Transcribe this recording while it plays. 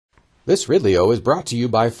This Ridley-O is brought to you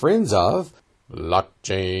by friends of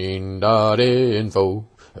blockchain.info.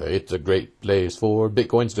 It's a great place for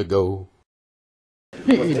bitcoins to go.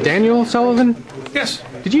 Hey, Daniel Sullivan? Yes.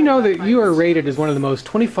 Did you know that you are rated as one of the most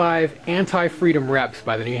 25 anti-freedom reps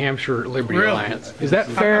by the New Hampshire Liberty Really? Alliance? Is that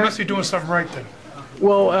fair? I must be doing something right then.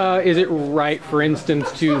 Well, is it right, for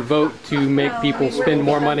instance, to vote to make people spend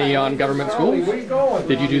more money on government schools?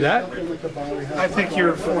 Did you do that? I think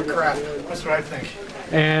you're full of crap. That's what I think.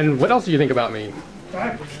 And what else do you think about me?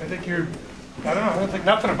 I think you're, I don't know, I don't think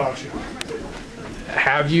nothing about you.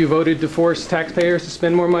 Have you voted to force taxpayers to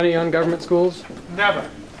spend more money on government schools? Never.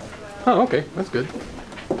 Oh, okay, that's good.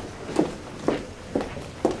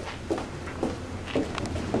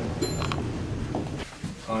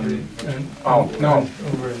 Oh, no.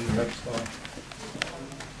 Over in the next one.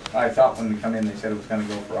 I thought when we come in they said it was going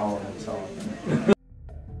to go for all of them, so.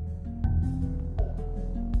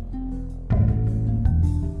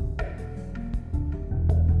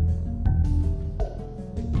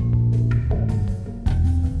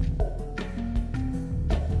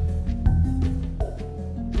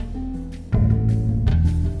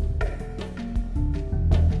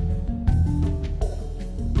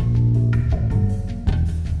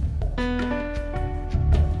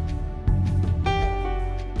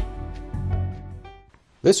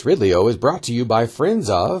 This Ridley-O is brought to you by friends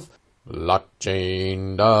of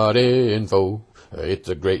blockchain.info. It's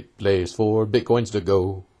a great place for bitcoins to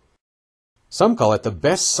go. Some call it the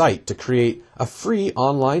best site to create a free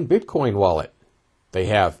online Bitcoin wallet. They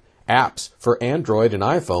have apps for Android and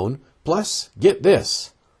iPhone, plus, get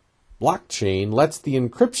this, blockchain lets the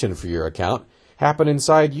encryption for your account happen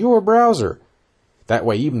inside your browser. That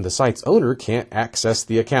way even the site's owner can't access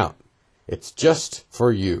the account. It's just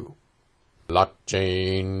for you.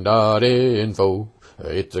 Blockchain.info.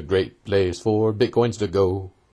 It's a great place for bitcoins to go.